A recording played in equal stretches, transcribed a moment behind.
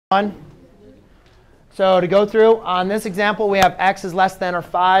1. So to go through, on this example, we have x is less than or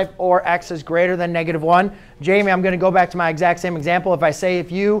 5 or x is greater than -1. Jamie, I'm going to go back to my exact same example. If I say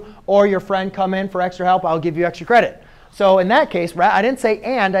if you or your friend come in for extra help, I'll give you extra credit. So in that case, I didn't say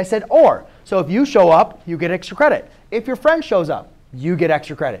and, I said or. So if you show up, you get extra credit. If your friend shows up, you get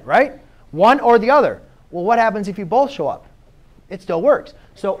extra credit, right? One or the other. Well, what happens if you both show up? It still works.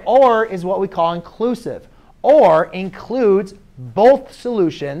 So or is what we call inclusive. Or includes both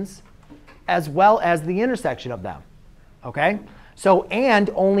solutions as well as the intersection of them. OK? So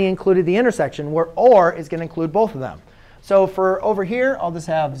and only included the intersection, where or is going to include both of them. So for over here, I'll just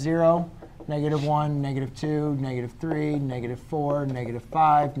have 0, -1, -2, -3, -4,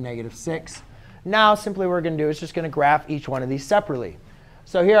 -5, -6. Now, simply what we're going to do is just going to graph each one of these separately.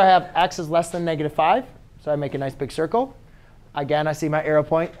 So here I have x is less than -5. So I make a nice big circle. Again, I see my arrow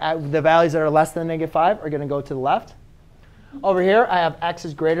point. The values that are less than -5 are going to go to the left. Over here, I have x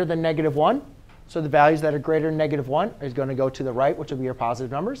is greater than -1. So the values that are greater than -1 is going to go to the right, which will be your positive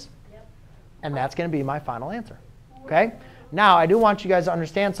numbers. Yep. And that's going to be my final answer. OK? Now, I do want you guys to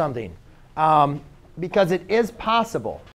understand something. Because it is possible